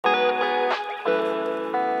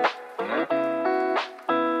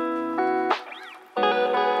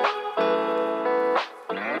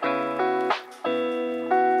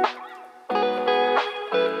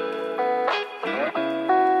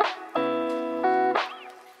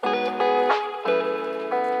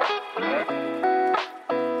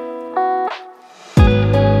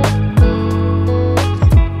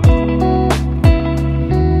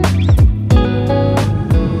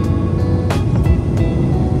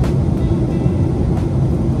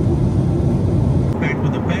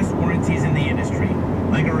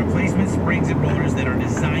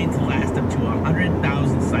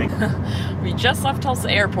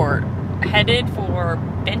Tulsa Airport, headed for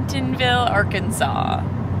Bentonville, Arkansas.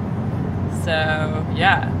 So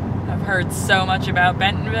yeah, I've heard so much about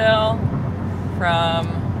Bentonville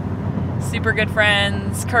from super good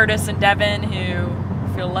friends Curtis and Devin,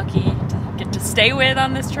 who feel lucky to get to stay with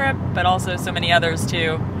on this trip, but also so many others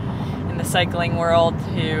too in the cycling world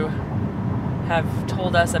who have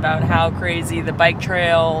told us about how crazy the bike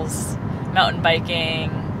trails, mountain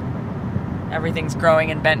biking, everything's growing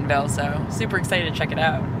in Bentonville, so super excited to check it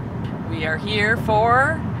out. We are here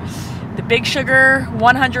for the Big Sugar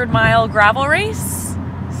 100-mile gravel race,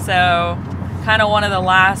 so kind of one of the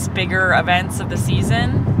last bigger events of the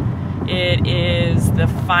season. It is the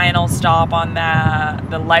final stop on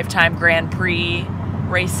the Lifetime Grand Prix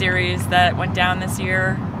race series that went down this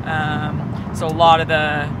year. So a lot of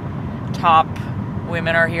the top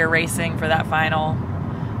women are here racing for that final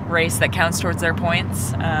race that counts towards their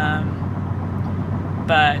points.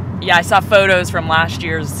 But yeah, I saw photos from last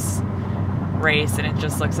year's race and it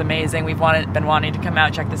just looks amazing. We've been wanting to come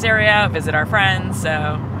out, check this area out, visit our friends.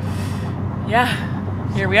 So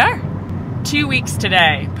yeah, here we are. 2 weeks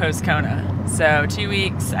today post Kona. So 2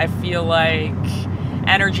 weeks, I feel like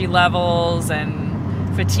energy levels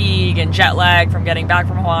and fatigue and jet lag from getting back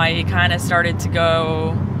from Hawaii kind of started to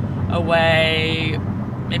go away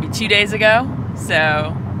maybe 2 days ago.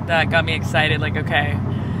 So that got me excited, like, okay,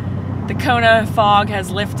 the Kona fog has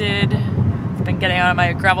lifted. I've been getting on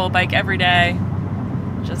my gravel bike every day.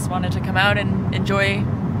 Just wanted to come out and enjoy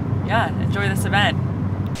this event.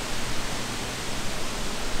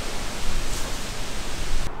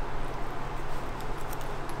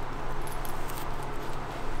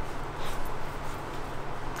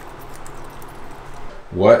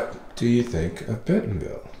 What do you think of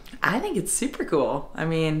Bentonville? I think it's super cool. I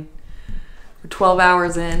mean, we're 12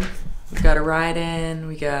 hours in. We've got a ride in.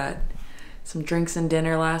 We got some drinks and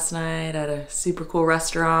dinner last night at a super cool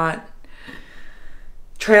restaurant.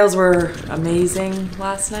 Trails were amazing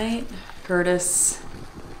last night. Curtis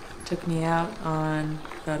took me out on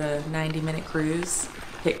about a 90-minute cruise.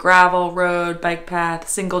 Hit gravel, road, bike path,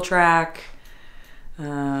 single track.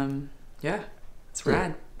 Yeah, it's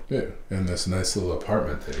rad. Yeah, and this nice little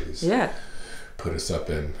apartment that he's put us up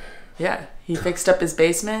in. Yeah, he fixed up his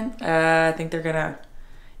basement. I think they're gonna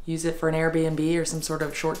use it for an Airbnb or some sort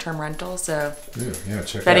of short-term rental. So yeah,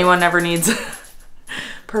 check if anyone ever needs a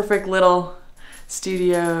perfect little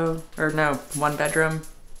studio, or no, 1-bedroom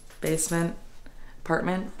basement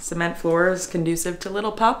apartment, cement floors, conducive to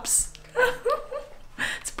little pups.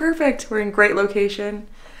 It's perfect. We're in great location.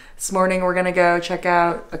 This morning we're gonna go check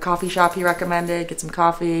out a coffee shop he recommended, get some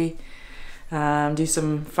coffee, do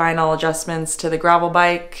some final adjustments to the gravel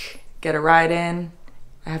bike, get a ride in.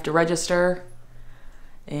 I have to register,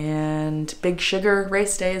 and Big Sugar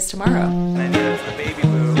race day is tomorrow. And there's the baby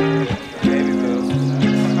boo. The baby boo.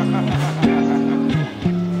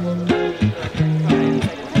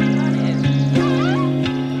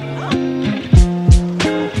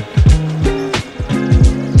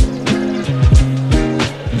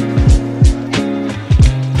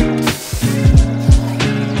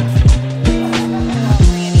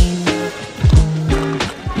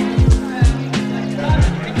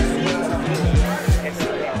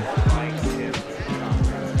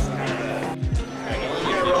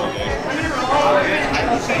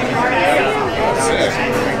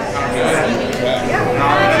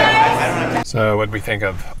 So what do we think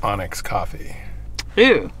of Onyx coffee?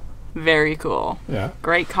 Ooh, very cool. Yeah.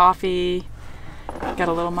 Great coffee. Got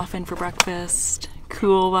a little muffin for breakfast.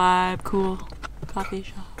 Cool vibe, cool coffee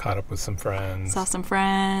shop. Caught up with some friends. Saw some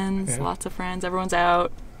friends, Yeah. lots of friends. Everyone's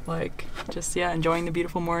out, like, just, enjoying the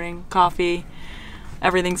beautiful morning. Coffee.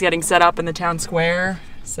 Everything's getting set up in the town square.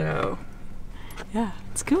 So, yeah,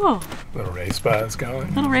 it's cool. Little race buzz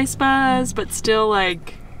going. Little race buzz, but still,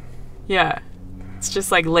 like, it's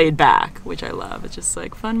just, like, laid back, which I love. It's just,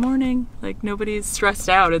 like, fun morning. Like, nobody's stressed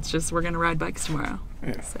out. It's just, we're going to ride bikes tomorrow.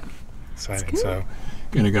 Yeah. So, Exciting. cool. So,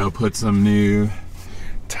 gonna go put some new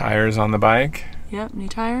tires on the bike. yep, new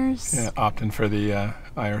tires. Yeah, opting for the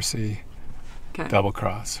IRC Okay. double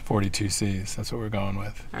cross 42Cs. That's what we're going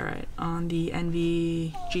with. All right, on the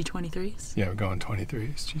NV G23s. Yeah, we're going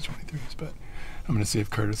 23s, G23s, but I'm gonna see if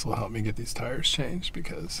Curtis will help me get these tires changed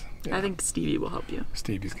because I think Stevie will help you.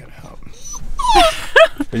 Stevie's gonna help.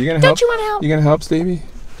 Are you gonna help? Don't you want to help? You gonna help, Stevie?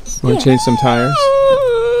 Want to change some tires?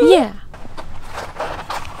 Yeah.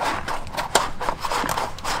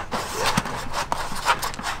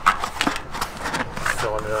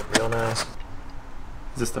 Filling it up real nice.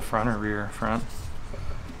 Is this the front or rear? Front?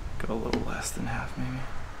 Go a little less than half, maybe.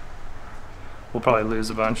 We'll probably lose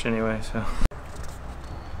a bunch anyway, so.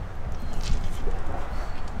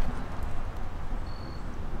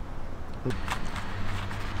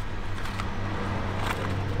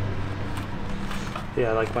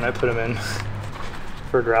 Yeah, like when I put them in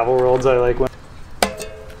for gravel worlds, I like when.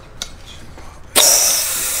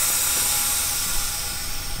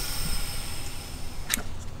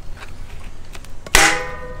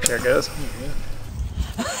 There it goes.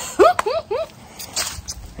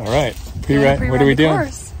 All right, pre-run. What are we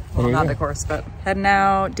doing? Well, not the course, but heading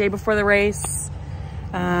out day before the race.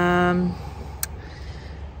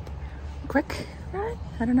 Quick ride?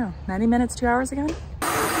 I don't know. 90 minutes, 2 hours again?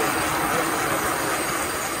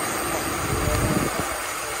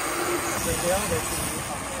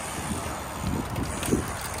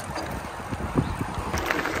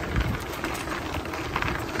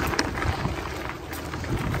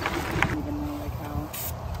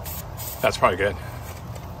 That's probably good.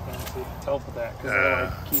 It's helpful that because they're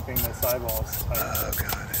like keeping the sidewalls tight. Oh,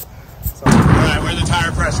 got it. So, all right, where'd the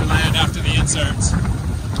tire pressure land after the inserts?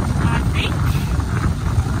 I think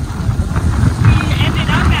we ended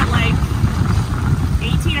up at like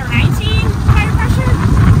 18 or 19 tire pressure.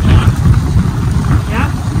 Yeah.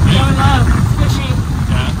 Going low, squishy.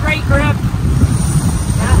 Yeah. Great grip.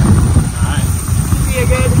 Yeah. All right. Be a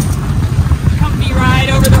good comfy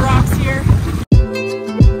ride over the rocks here.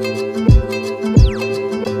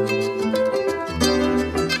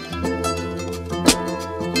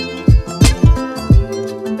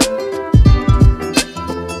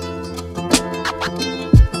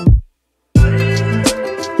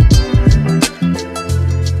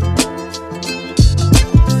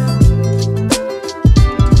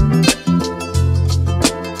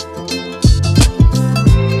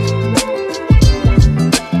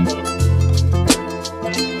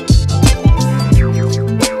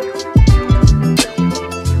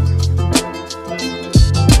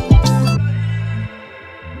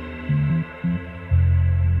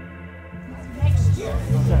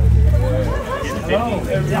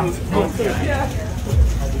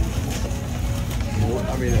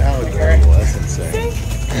 I mean, Alex, that's insane.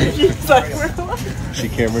 She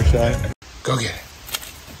camera shy. Go get it.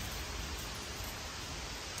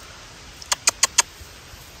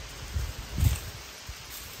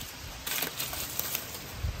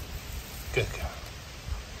 Good girl.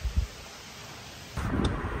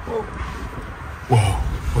 Whoa. Whoa.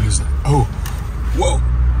 What is that? Oh. Whoa.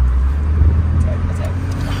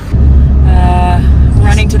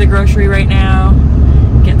 Running to the grocery right now.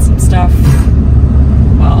 Get some stuff.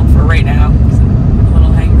 Well, for right now, 'cause I'm a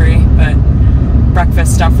little hangry, but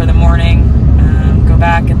breakfast stuff for the morning. Go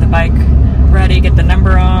back, get the bike ready, get the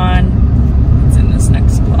number on. It's in this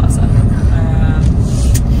next plaza.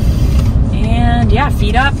 And yeah,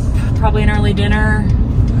 feet up. Probably an early dinner.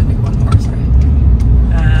 I think one more, sorry.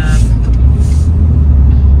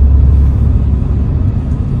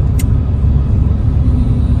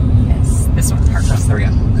 Yes, this one, hard cross, there we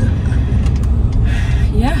go.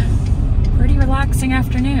 Yeah, pretty relaxing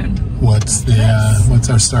afternoon. What's the what's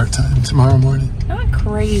our start time tomorrow morning? Not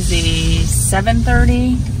crazy,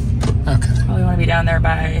 7:30. Okay. Probably want to be down there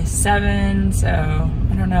by 7, so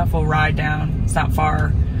I don't know if we'll ride down. It's not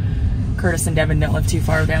far. Curtis and Devin don't live too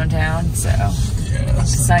far downtown, so Yeah. the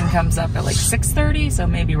sun comes up at like 6:30, so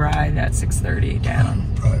maybe ride at 6:30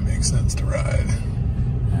 down. Probably makes sense to ride.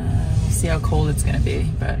 We'll see how cold it's gonna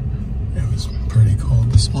be, but It was pretty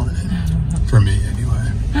cold this morning. For me,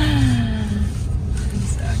 anyway.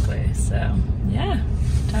 exactly. So yeah,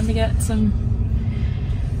 time to get some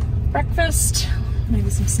breakfast, maybe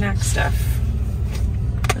some snack stuff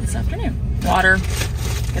for this afternoon. Water.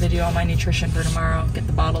 Got to do all my nutrition for tomorrow. Get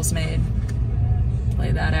the bottles made.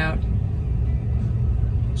 Lay that out.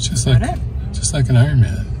 It's just like an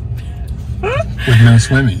Ironman with no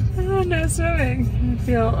swimming. Oh, no swimming.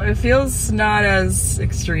 It feels not as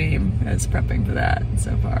extreme as prepping for that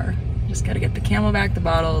so far. Just got to get the Camelback, the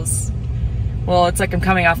bottles. Well, it's like I'm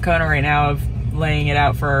coming off Kona right now of laying it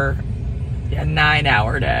out for a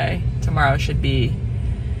 9-hour day. Tomorrow should be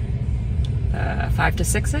 5 to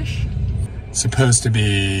 6-ish. Supposed to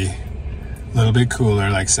be a little bit cooler,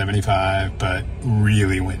 like 75, but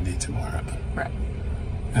really windy tomorrow. Right.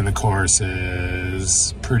 And the course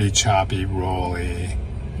is pretty choppy, rolly,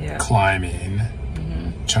 climbing,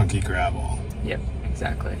 chunky gravel. Yep,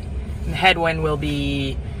 exactly. And the headwind will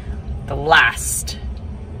be the last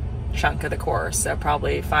chunk of the course, so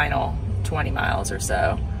probably final 20 miles or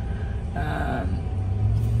so.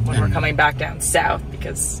 When we're coming back down south,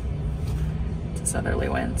 because it's a southerly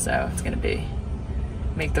wind, so it's going to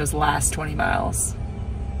make those last 20 miles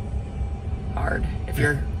hard. If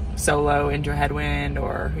you're solo into a headwind,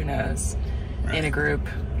 or who knows, in a group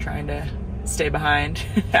trying to stay behind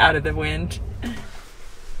out of the wind.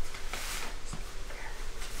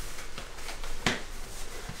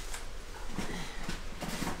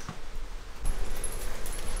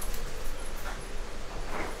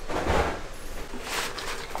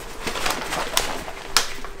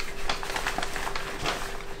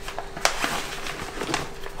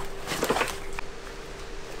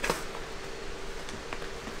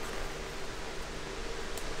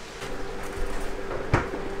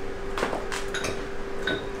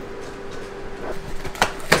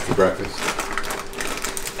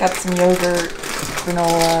 Got some yogurt,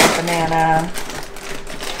 granola, banana.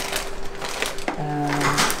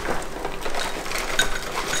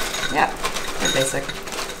 Yeah, pretty basic.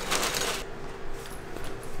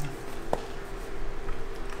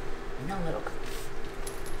 No little.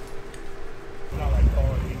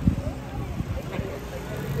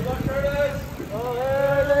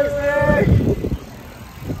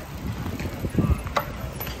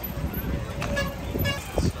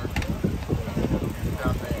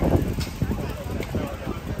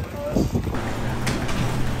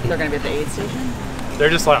 They're gonna be at the aid station? They're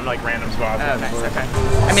just like random spots. Oh, nice, okay.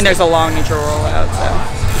 I mean, there's a long neutral rollout, so.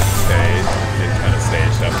 They kind of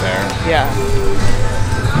staged up there. Yeah.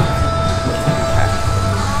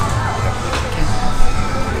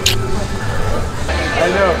 I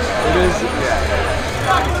know, it is, yeah.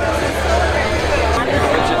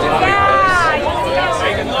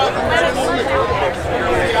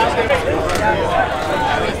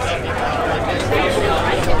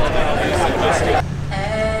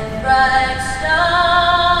 And bright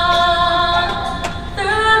stars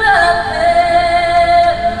through the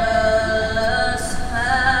perilous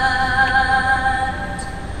fight,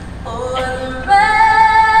 o'er the ramparts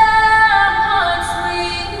we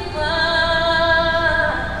watch,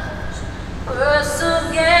 were so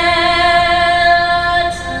gallantly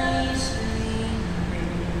streaming.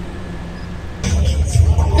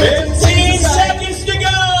 15 seconds to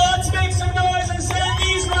go. Let's make some noise and send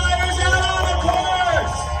these riders out on the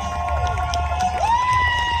course.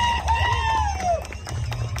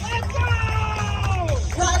 Let's go!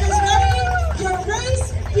 Riders ready? Your race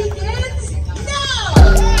begins now.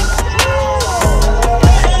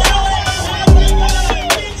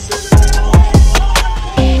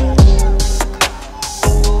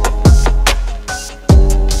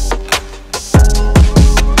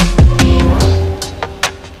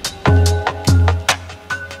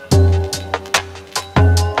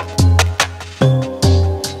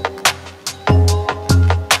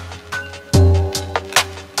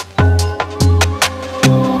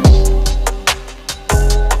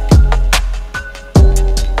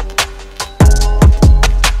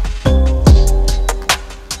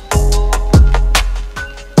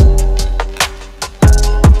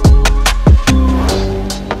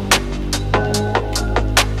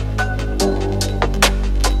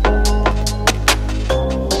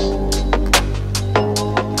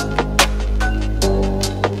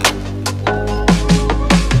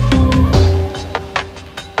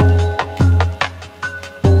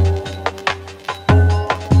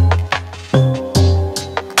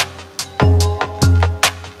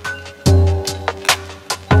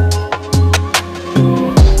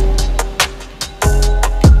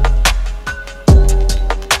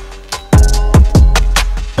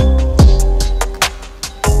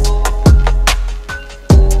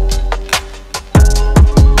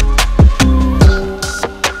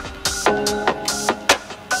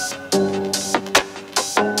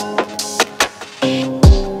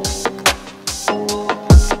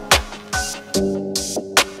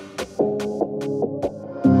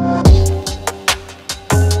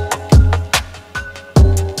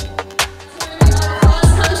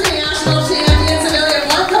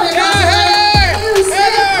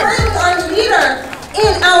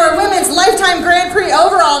 Grand Prix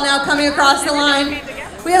overall now coming across the line.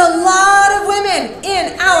 We have a lot of women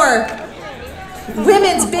in our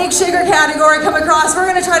women's big sugar category come across. We're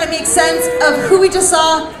going to try to make sense of who we just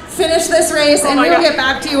saw finish this race, and we'll get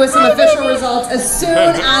back to you with some official results as soon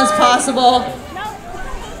as possible.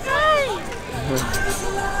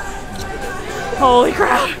 Holy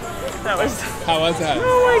crap. That was... How was that?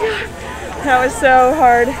 Oh my god. That was so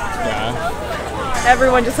hard. Yeah.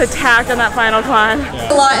 Everyone just attacked on that final climb.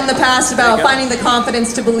 A lot in the past about finding the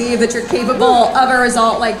confidence to believe that you're capable of a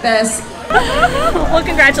result like this. Well,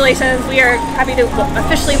 congratulations. We are happy to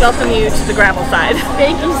officially welcome you to the gravel side.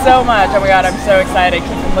 Thank you so much. Oh my god, I'm so excited.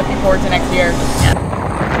 Keep looking forward to next year. Yeah.